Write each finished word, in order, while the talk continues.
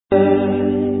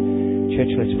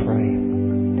Church, let's pray.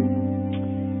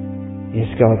 Yes,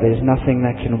 God, there's nothing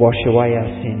that can wash away our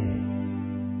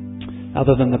sin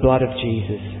other than the blood of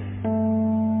Jesus.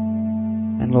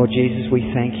 And Lord Jesus, we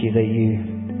thank you that you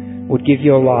would give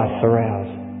your life for ours.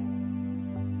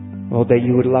 Lord, that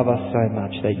you would love us so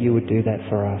much that you would do that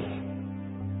for us.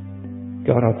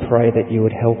 God, I pray that you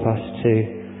would help us to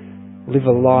live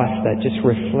a life that just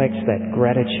reflects that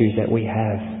gratitude that we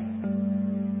have.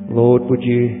 Lord, would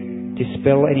you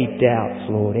dispel any doubts,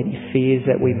 Lord, any fears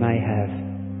that we may have.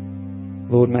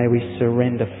 Lord, may we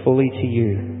surrender fully to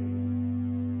you.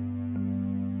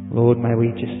 Lord, may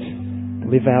we just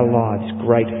live our lives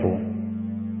grateful,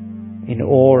 in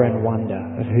awe and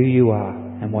wonder of who you are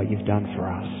and what you've done for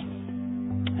us.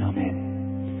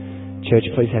 Amen. Church,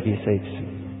 please have your seats.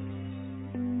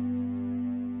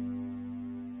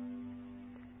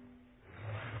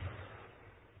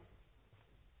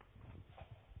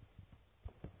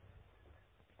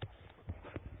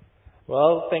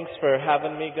 Well, thanks for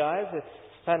having me, guys. It's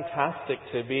fantastic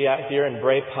to be out here in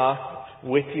Bray Park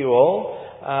with you all.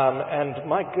 And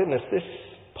my goodness, this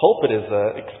pulpit is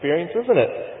an experience, isn't it?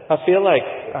 I feel like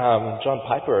John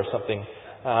Piper or something.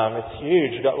 It's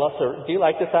huge. We've got lots of... Do you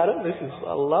like this, Adam?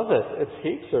 I love it. It's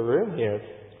heaps of room here.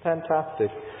 It's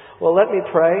fantastic. Well, let me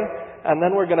pray, and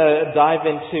then we're going to dive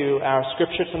into our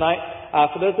scripture tonight.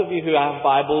 For those of you who have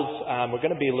Bibles, we're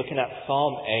going to be looking at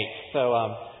Psalm 8.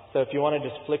 So if you want to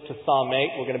just flick to Psalm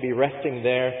 8, we're going to be resting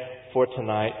there for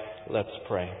tonight. Let's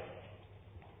pray.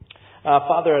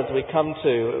 Father, as we come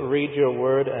to read your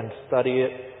word and study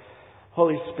it,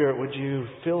 Holy Spirit, would you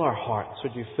fill our hearts?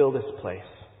 Would you fill this place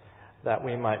that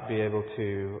we might be able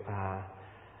to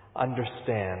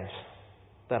understand,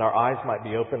 that our eyes might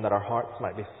be open, that our hearts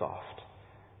might be soft,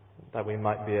 that we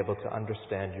might be able to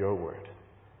understand your word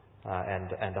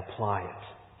and apply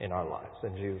it in our lives.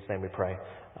 In Jesus' name we pray.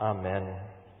 Amen.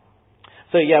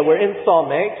 So we're in Psalm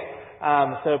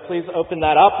 8. So please open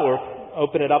that up or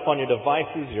open it up on your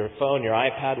devices, your phone, your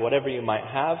iPad, whatever you might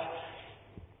have.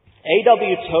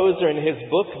 A.W. Tozer, in his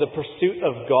book, The Pursuit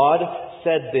of God,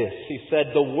 said this. He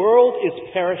said, "The world is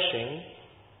perishing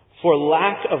for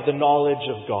lack of the knowledge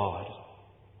of God,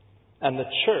 and the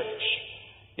church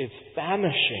is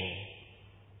famishing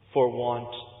for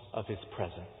want of His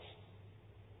presence."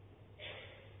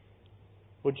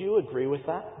 Would you agree with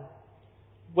that?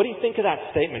 What do you think of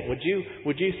that statement? Would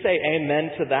you say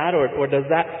amen to that, or does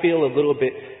that feel a little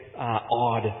bit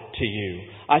odd to you?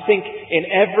 I think in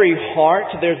every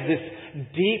heart there's this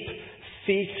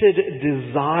deep-seated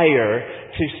desire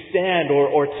to stand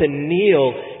or to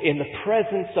kneel in the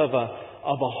presence of a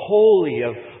holy,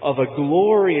 of a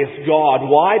glorious God.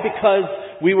 Why? Because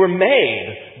we were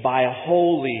made by a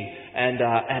holy and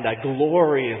a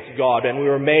glorious God, and we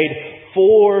were made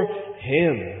for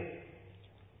Him.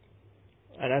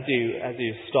 And as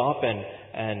you stop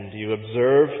and you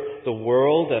observe the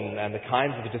world and the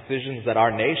kinds of decisions that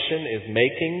our nation is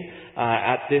making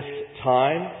at this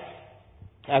time,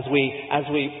 as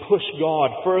we push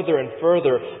God further and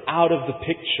further out of the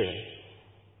picture,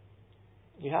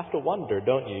 you have to wonder,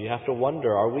 don't you? You have to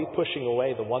wonder, are we pushing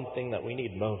away the one thing that we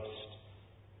need most?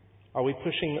 Are we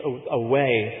pushing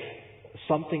away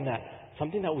something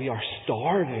that we are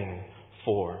starving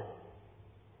for?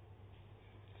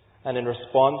 And in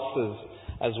response,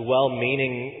 as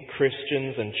well-meaning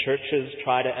Christians and churches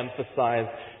try to emphasize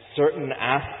certain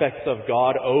aspects of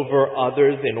God over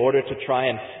others in order to try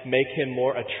and make Him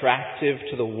more attractive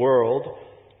to the world,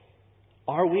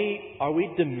 are we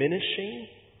diminishing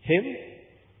Him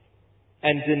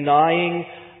and denying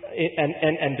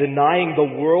the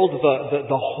world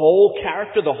the whole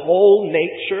character, the whole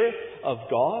nature of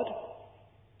God,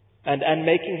 and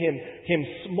making Him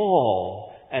small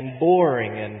and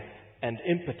boring and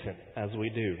impotent as we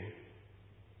do?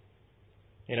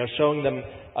 Showing them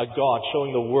a God,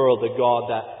 showing the world a God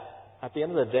that at the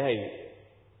end of the day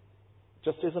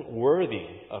just isn't worthy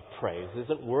of praise,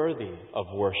 isn't worthy of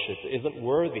worship, isn't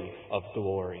worthy of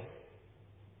glory.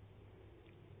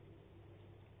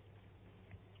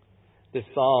 This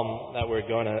psalm that we're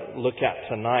going to look at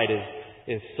tonight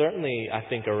is certainly, I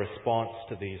think, a response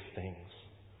to these things.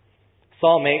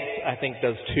 Psalm 8, I think,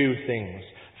 does two things.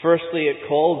 Firstly, it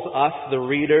calls us, the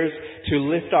readers, to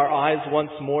lift our eyes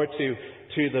once more to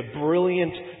the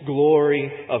brilliant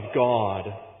glory of God.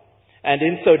 And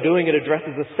in so doing, it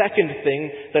addresses a second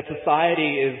thing that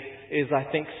society is, I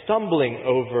think, stumbling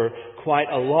over quite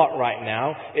a lot right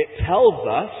now. It tells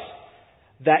us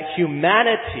that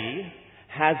humanity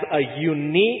has a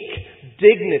unique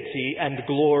dignity and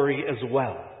glory as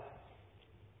well.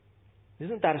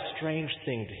 Isn't that a strange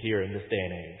thing to hear in this day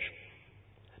and age?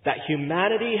 That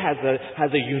humanity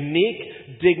has a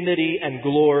unique dignity and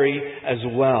glory as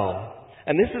well.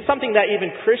 And this is something that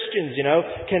even Christians,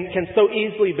 can so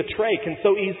easily betray, can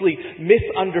so easily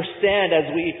misunderstand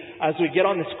as we get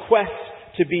on this quest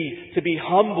to be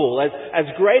humble. As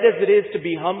great as it is to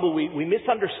be humble, we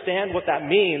misunderstand what that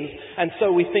means, and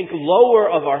so we think lower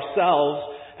of ourselves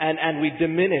and we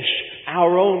diminish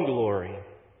our own glory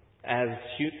as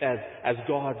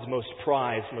God's most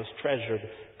prized, most treasured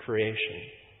creation.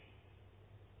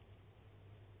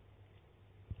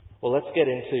 Well, let's get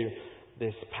into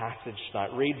this passage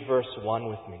tonight. Read verse 1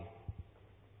 with me.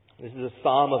 This is a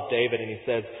psalm of David, and he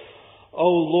says, "O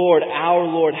Lord, our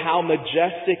Lord, how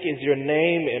majestic is your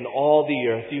name in all the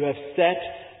earth. You have set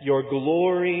your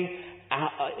glory,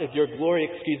 above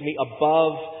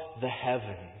the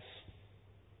heavens."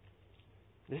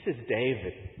 This is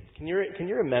David. Can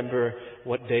you remember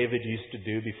what David used to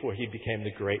do before he became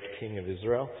the great king of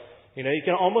Israel? You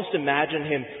can almost imagine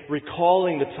him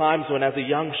recalling the times when, as a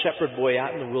young shepherd boy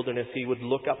out in the wilderness, he would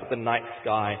look up at the night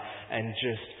sky and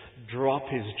just drop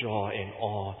his jaw in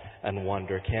awe and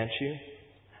wonder, can't you?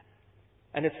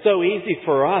 And it's so easy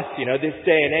for us, this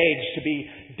day and age, to be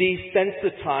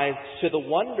desensitized to the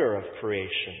wonder of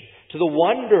creation, to the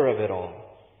wonder of it all.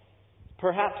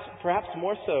 Perhaps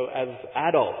more so as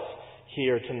adults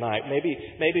here tonight. Maybe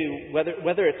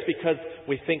whether it's because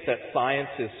we think that science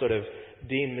is sort of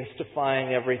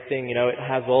demystifying everything, it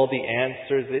has all the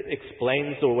answers, it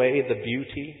explains away the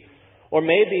beauty. Or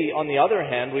maybe, on the other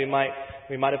hand, we might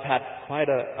have had quite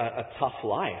a tough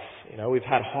life. We've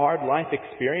had hard life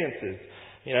experiences,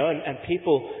 and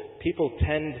people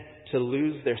tend to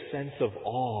lose their sense of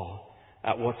awe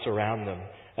at what's around them.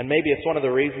 And maybe it's one of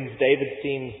the reasons David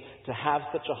seems to have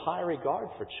such a high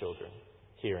regard for children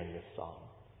here in this psalm.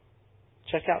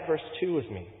 Check out verse 2 with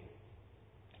me.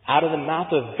 "Out of the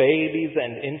mouth of babies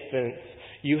and infants,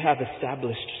 you have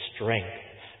established strength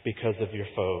because of your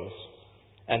foes,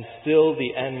 and still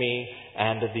the enemy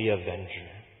and the avenger."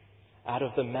 Out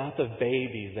of the mouth of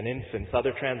babies and infants.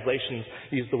 Other translations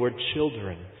use the word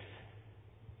children.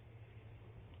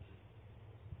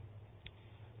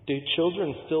 Do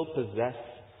children still possess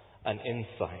an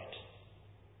insight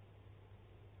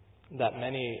that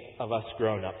many of us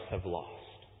grown-ups have lost?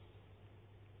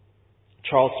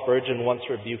 Charles Spurgeon once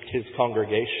rebuked his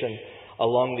congregation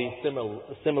along these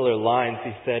similar lines.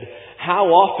 He said, "How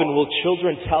often will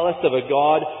children tell us of a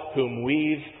God whom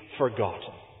we've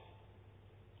forgotten?"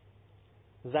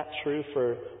 Is that true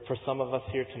for some of us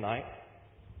here tonight?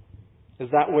 Is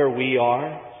that where we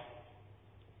are?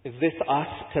 Is this us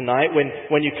tonight?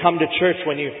 When you come to church,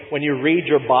 when you read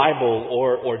your Bible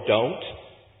or don't,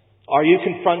 are you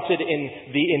confronted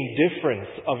in the indifference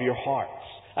of your hearts?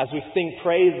 As we sing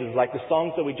praises like the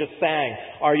songs that we just sang,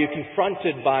 are you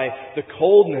confronted by the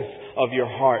coldness of your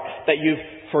heart that you've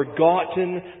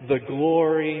forgotten the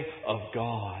glory of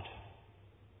God?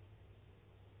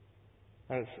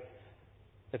 And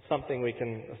it's something we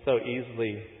can so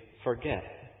easily forget,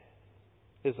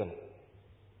 isn't it?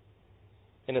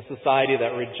 In a society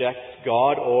that rejects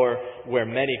God, or where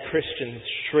many Christians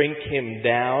shrink Him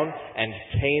down and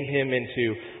tame Him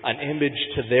into an image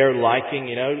to their liking,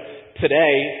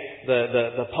 today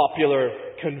the popular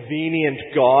convenient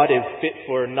God is fit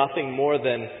for nothing more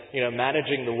than,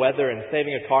 managing the weather and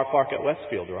saving a car park at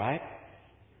Westfield, right?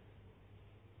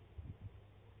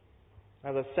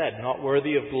 As I said, not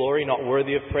worthy of glory, not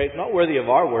worthy of praise, not worthy of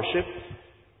our worship.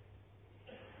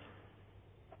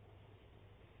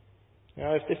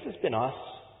 If this has been us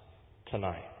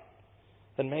tonight,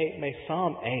 then may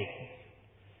Psalm 8,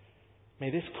 may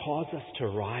this cause us to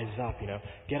rise up,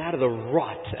 get out of the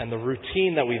rut and the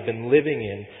routine that we've been living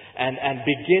in, and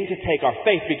begin to take our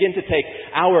faith, begin to take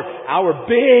our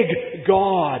big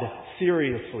God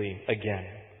seriously again.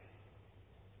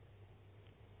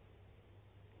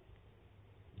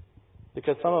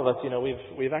 Because some of us,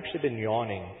 we've actually been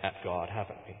yawning at God,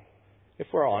 haven't we?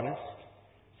 If we're honest,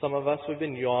 some of us, we've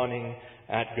been yawning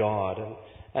at God,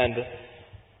 and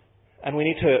we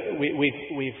need to. We've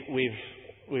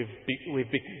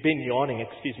been yawning.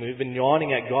 We've been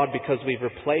yawning at God because we've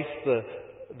replaced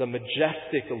the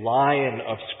majestic lion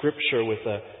of Scripture with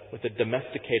a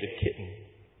domesticated kitten.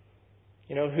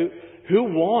 Who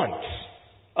wants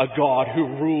a God who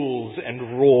rules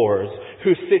and roars,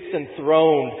 who sits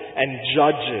enthroned and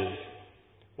judges,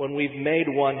 when we've made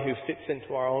one who fits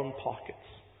into our own pockets?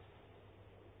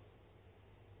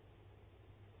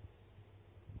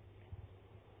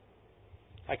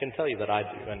 I can tell you that I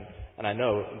do, and I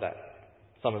know that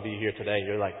some of you here today,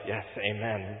 you're like, yes,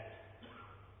 amen.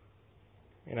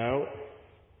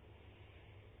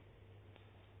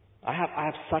 I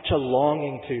have such a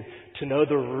longing to know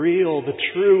the real, the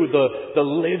true, the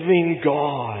living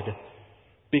God,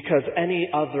 because any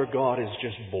other God is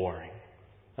just boring.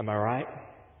 Am I right?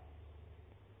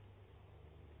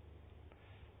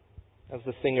 As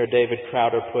the singer David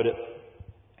Crowder put it,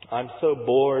 I'm so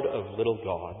bored of little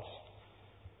gods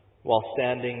while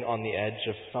standing on the edge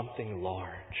of something large.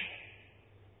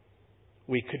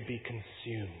 We could be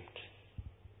consumed.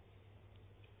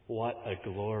 What a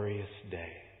glorious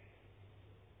day.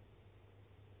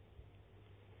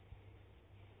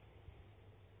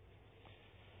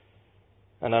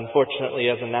 And unfortunately,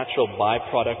 as a natural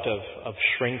byproduct of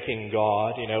shrinking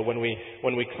God, when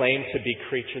we claim to be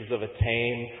creatures of a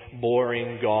tame,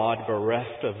 boring God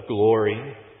bereft of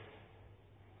glory,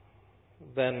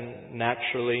 then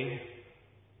naturally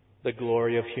the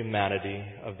glory of humanity,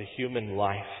 of the human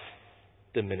life,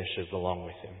 diminishes along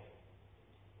with Him.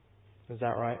 Is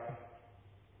that right?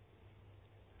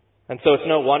 And so it's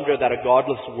no wonder that a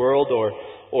godless world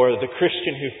or the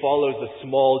Christian who follows a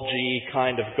small g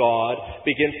kind of God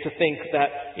begins to think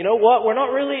that, you know what, we're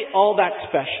not really all that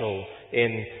special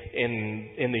in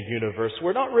the universe.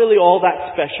 We're not really all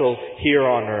that special here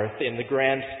on earth in the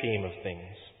grand scheme of things.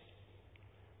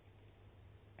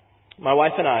 My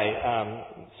wife and I,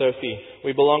 Sophie,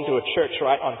 we belong to a church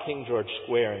right on King George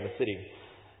Square in the city.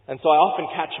 And so I often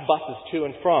catch buses to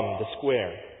and from the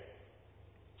square.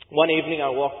 One evening I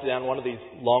walked down one of these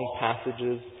long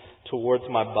passages towards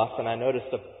my bus, and I noticed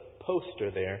a poster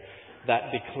there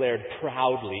that declared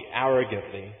proudly,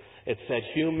 arrogantly, it said,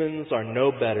 "Humans are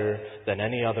no better than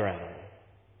any other animal."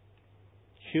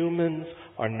 Humans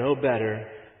are no better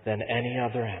than any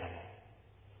other animal.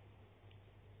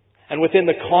 And within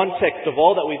the context of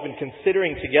all that we've been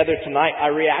considering together tonight, I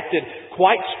reacted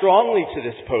quite strongly to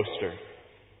this poster.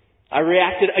 I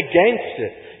reacted against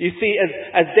it. You see,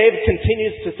 as David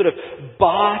continues to sort of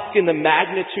bask in the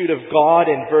magnitude of God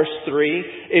in verse 3,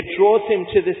 it draws him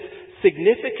to this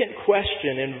significant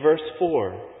question in verse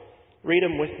 4. Read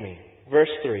them with me. Verse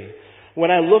 3.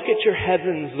 When I look at your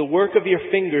heavens, the work of your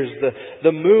fingers,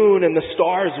 the moon and the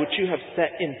stars which you have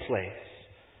set in place.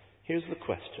 Here's the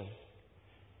question.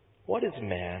 What is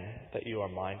man that you are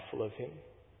mindful of him?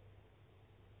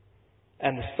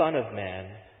 And the Son of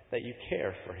Man that you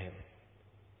care for him?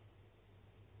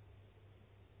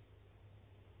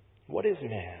 What is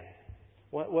man?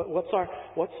 What's our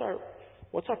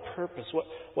purpose?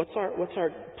 What's our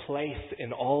place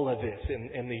in all of this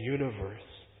in the universe?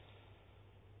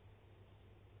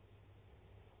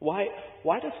 Why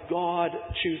does God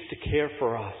choose to care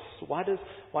for us? Why does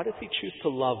He choose to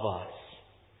love us?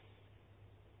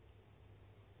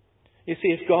 You see,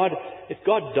 if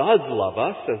God does love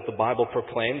us, as the Bible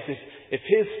proclaims, if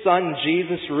His Son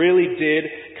Jesus really did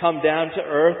come down to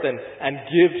earth and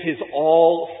give His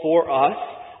all for us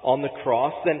on the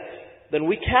cross, then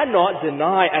we cannot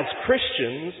deny as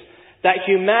Christians that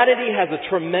humanity has a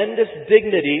tremendous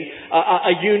dignity,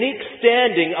 a unique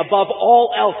standing above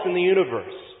all else in the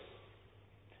universe.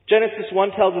 Genesis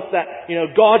 1 tells us that,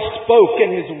 God spoke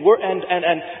and His word,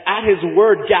 and at His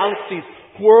word galaxies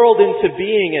whirled into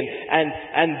being,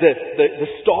 and the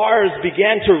stars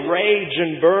began to rage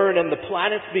and burn, and the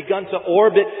planets began to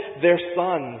orbit their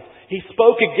suns. He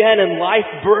spoke again, and life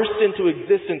burst into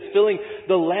existence, filling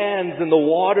the lands and the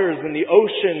waters and the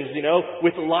oceans,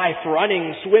 with life,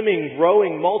 running, swimming,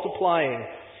 growing, multiplying.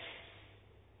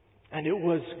 And it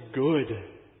was good.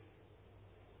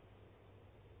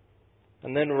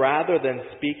 And then rather than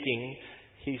speaking,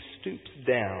 He stoops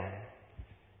down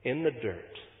in the dirt.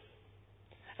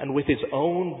 And with His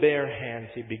own bare hands,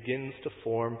 He begins to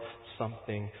form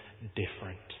something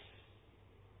different.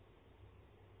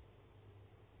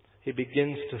 He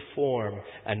begins to form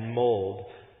and mold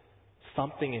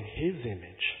something in His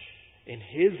image, in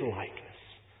His likeness.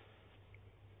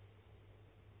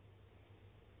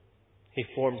 He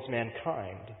forms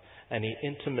mankind, and He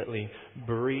intimately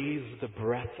breathes the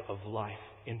breath of life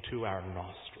into our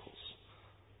nostrils.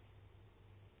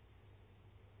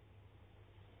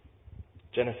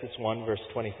 Genesis 1 verse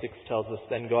 26 tells us,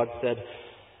 Then God said,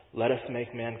 Let us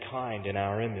make mankind in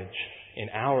our image, in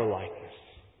our likeness.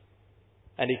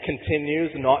 And He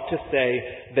continues not to say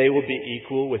they will be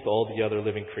equal with all the other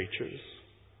living creatures.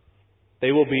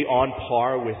 They will be on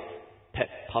par with pet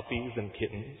puppies and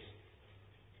kittens.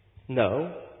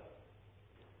 No.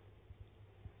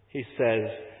 He says,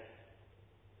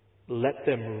 let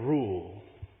them rule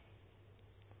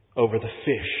over the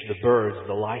fish, the birds,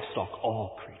 the livestock,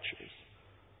 all creatures.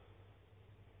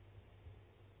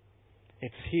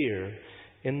 It's here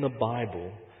in the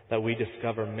Bible that we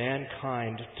discover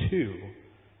mankind too,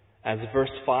 as verse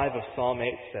 5 of Psalm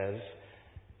 8 says,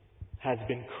 has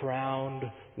been crowned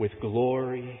with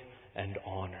glory and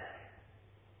honor.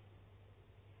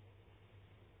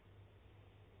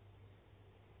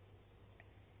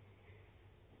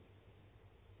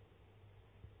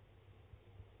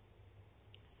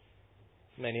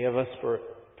 Many of us,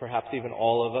 perhaps even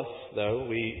all of us, though,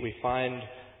 we find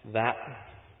that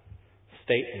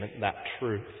statement, that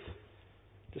truth,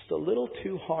 just a little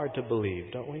too hard to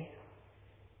believe, don't we?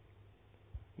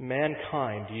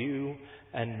 Mankind, you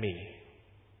and me,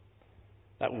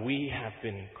 that we have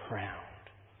been crowned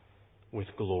with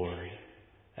glory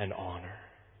and honor.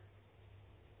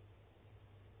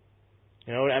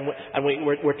 You know, and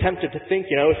we're tempted to think,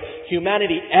 if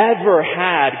humanity ever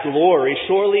had glory,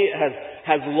 surely it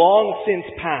has long since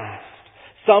passed.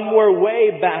 Somewhere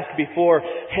way back before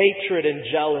hatred and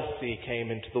jealousy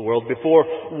came into the world, before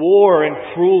war and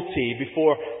cruelty,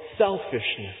 before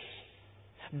selfishness.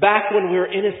 Back when we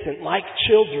were innocent like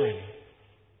children,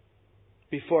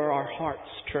 before our hearts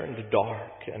turned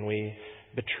dark and we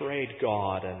betrayed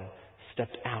God and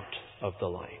stepped out of the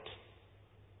light.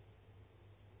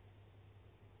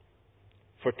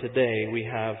 For today we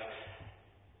have,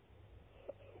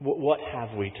 what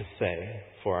have we to say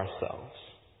for ourselves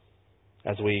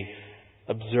as we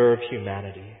observe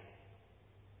humanity,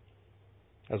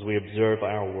 as we observe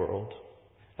our world,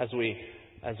 as we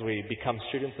become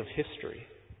students of history?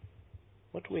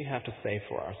 What do we have to say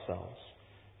for ourselves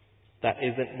that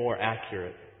isn't more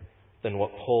accurate than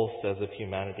what Paul says of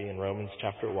humanity in Romans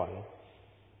chapter 1?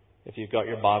 If you've got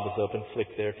your Bibles open, flick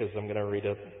there, because I'm going to read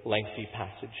a lengthy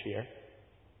passage here.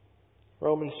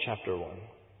 Romans chapter 1.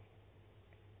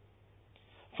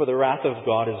 For the wrath of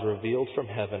God is revealed from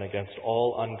heaven against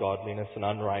all ungodliness and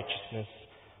unrighteousness,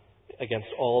 against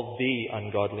all the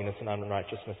ungodliness and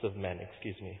unrighteousness of men,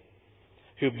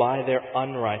 who by their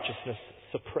unrighteousness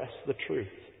suppress the truth.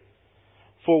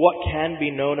 For what can be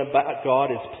known about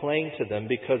God is plain to them,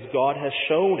 because God has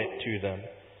shown it to them.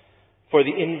 For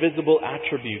the invisible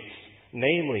attributes,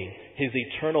 namely His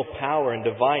eternal power and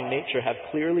divine nature, have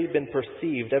clearly been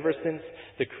perceived ever since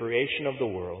the creation of the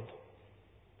world.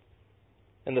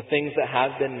 And the things that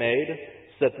have been made,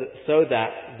 so that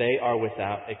they are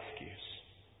without excuse.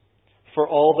 For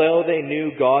although they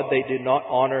knew God, they did not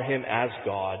honor Him as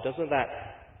God. Doesn't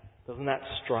that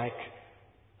strike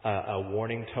a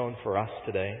warning tone for us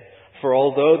today? For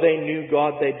although they knew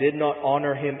God, they did not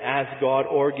honor Him as God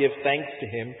or give thanks to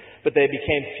Him, but they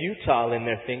became futile in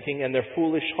their thinking, and their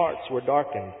foolish hearts were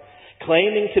darkened.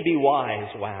 Claiming to be wise,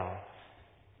 wow,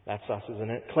 that's us,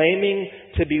 isn't it? Claiming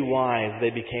to be wise,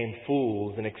 they became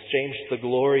fools and exchanged the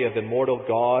glory of immortal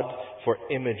God for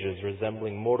images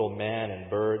resembling mortal man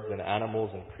and birds and animals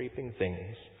and creeping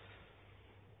things.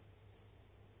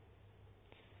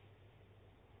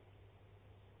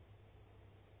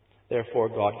 Therefore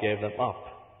God gave them up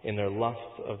in their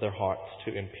lusts of their hearts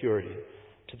to impurity,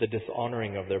 to the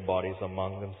dishonoring of their bodies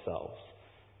among themselves,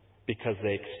 because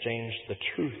they exchanged the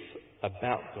truth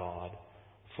about God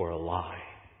for a lie.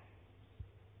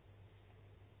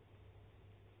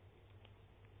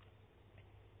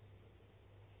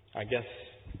 I guess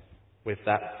with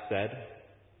that said,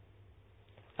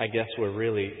 if we're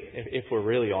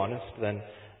really honest,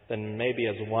 then maybe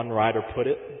as one writer put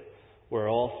it, we're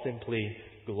all simply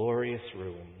glorious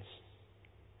ruins.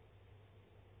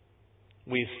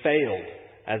 We've failed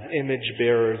as image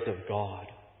bearers of God.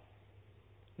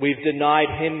 We've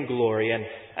denied Him glory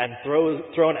and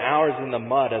thrown ours in the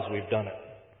mud as we've done it.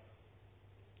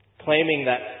 Claiming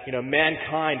that,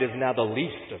 mankind is now the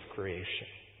least of creation.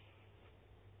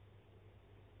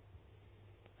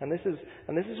 And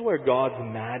this is where God's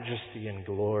majesty and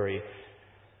glory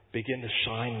begin to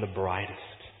shine the brightest.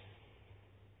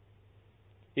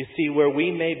 You see, where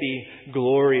we may be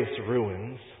glorious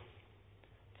ruins,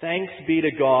 thanks be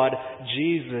to God,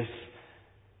 Jesus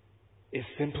is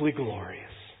simply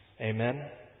glorious. Amen?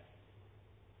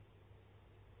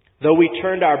 Though we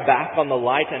turned our back on the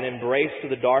light and embraced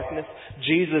the darkness,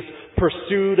 Jesus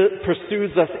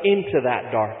pursues us into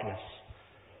that darkness.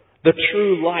 The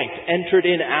true light entered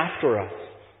in after us.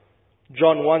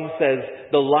 John 1 says,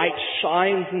 the light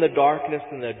shines in the darkness,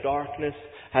 and the darkness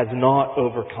has not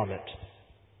overcome it.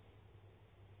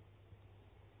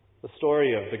 The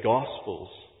story of the Gospels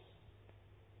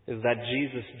is that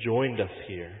Jesus joined us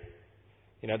here.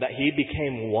 That He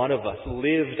became one of us,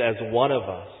 lived as one of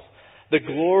us. The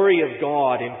glory of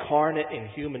God incarnate in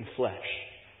human flesh.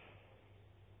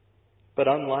 But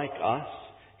unlike us,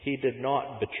 He did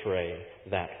not betray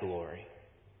that glory.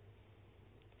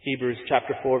 Hebrews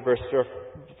chapter 4 verse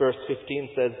 15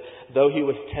 says, though He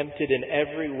was tempted in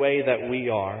every way that we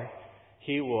are,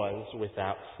 He was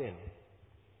without sin.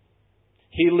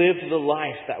 He lived the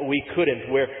life that we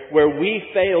couldn't. Where we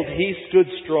failed, He stood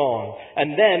strong.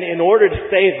 And then, in order to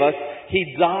save us,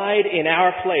 He died in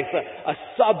our place, a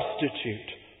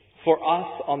substitute for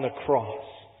us on the cross.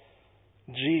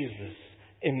 Jesus,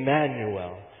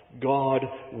 Emmanuel, God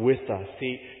with us.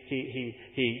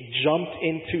 He jumped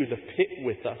into the pit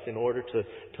with us in order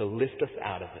to lift us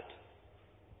out of it.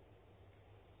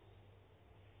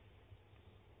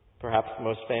 Perhaps the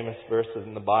most famous verses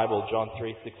in the Bible, John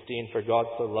 3:16, "For God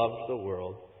so loved the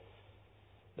world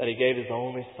that He gave His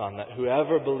only Son, that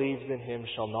whoever believes in Him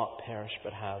shall not perish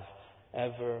but have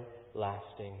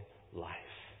everlasting life."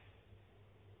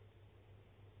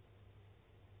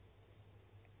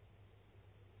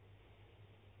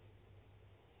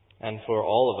 And for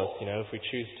all of us, if we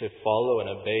choose to follow and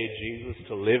obey Jesus,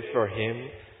 to live for Him,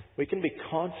 we can be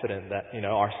confident that,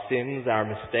 our sins, our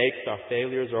mistakes, our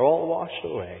failures are all washed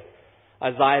away.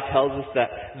 Isaiah tells us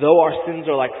that though our sins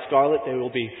are like scarlet, they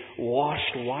will be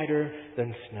washed whiter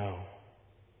than snow.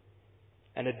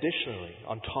 And additionally,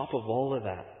 on top of all of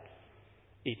that,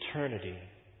 eternity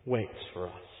waits for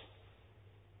us.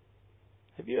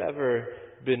 Have you ever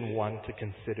been one to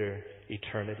consider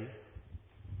eternity?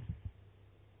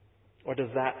 Or does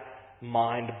that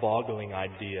mind-boggling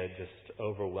idea just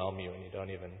overwhelm you and you don't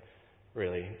even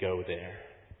really go there?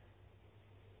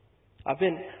 I've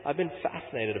been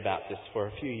fascinated about this for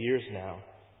a few years now.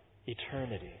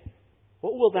 Eternity.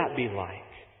 What will that be like?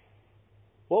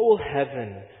 What will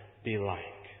heaven be like?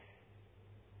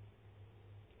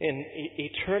 In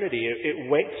eternity, it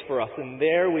waits for us, and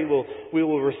there we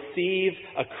will receive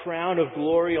a crown of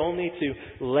glory, only to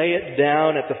lay it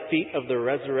down at the feet of the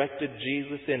resurrected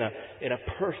Jesus in a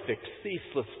perfect,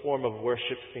 ceaseless form of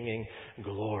worship, singing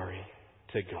glory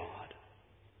to God.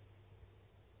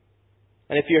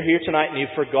 And if you're here tonight and you've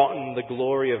forgotten the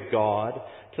glory of God,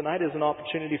 tonight is an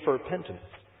opportunity for repentance,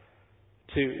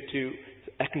 to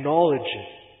acknowledge it,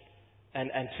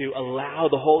 and to allow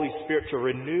the Holy Spirit to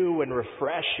renew and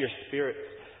refresh your spirits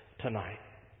tonight.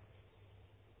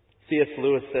 C.S.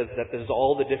 Lewis says that there's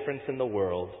all the difference in the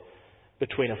world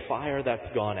between a fire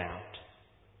that's gone out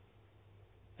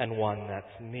and one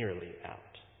that's nearly out.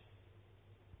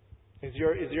 Is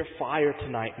your fire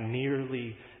tonight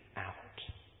nearly out?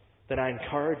 Then I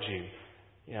encourage you,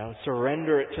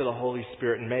 surrender it to the Holy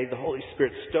Spirit, and may the Holy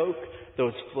Spirit stoke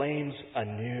those flames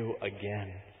anew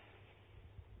again.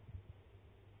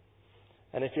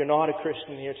 And if you're not a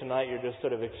Christian here tonight, you're just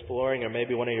sort of exploring, or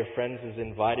maybe one of your friends has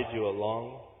invited you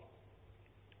along,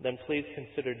 then please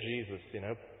consider Jesus,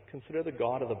 Consider the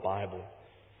God of the Bible,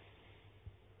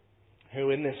 who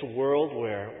in this world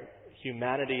where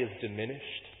humanity is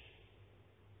diminished,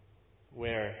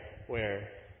 where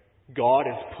God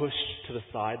is pushed to the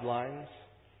sidelines,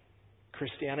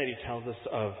 Christianity tells us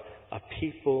of a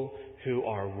people who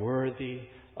are worthy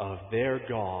of their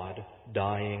God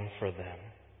dying for them.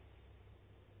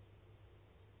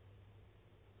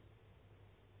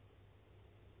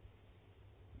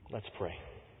 Let's pray.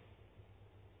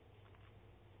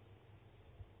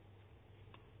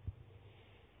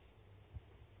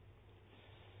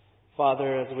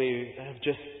 Father, as we have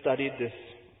just studied this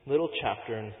little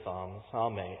chapter in Psalms,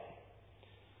 Psalm 8,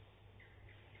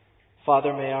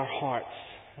 Father, may our hearts,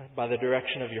 by the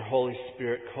direction of your Holy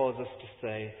Spirit, cause us to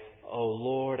say, O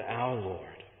Lord, our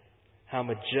Lord, how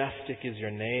majestic is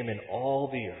your name in all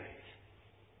the earth.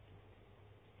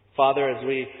 Father, as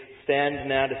we stand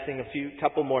now to sing a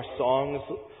couple more songs,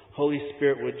 Holy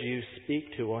Spirit, would you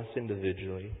speak to us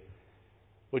individually?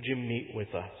 Would you meet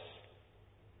with us?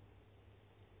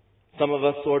 Some of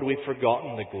us, Lord, we've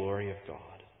forgotten the glory of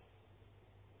God.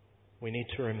 We need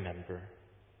to remember.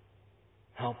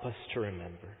 Help us to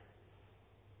remember.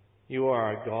 You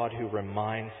are a God who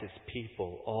reminds His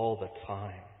people all the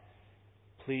time.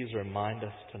 Please remind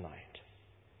us tonight.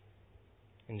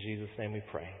 In Jesus' name we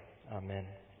pray. Amen.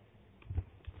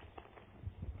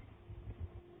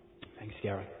 Thanks,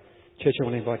 Gareth. Church, I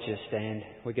want to invite you to stand.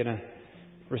 We're going to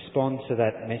respond to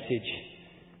that message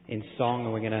in song,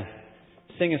 and we're going to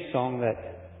sing a song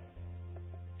that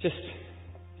just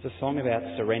is a song about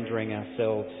surrendering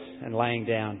ourselves and laying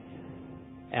down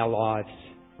our lives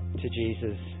to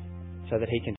Jesus so that He can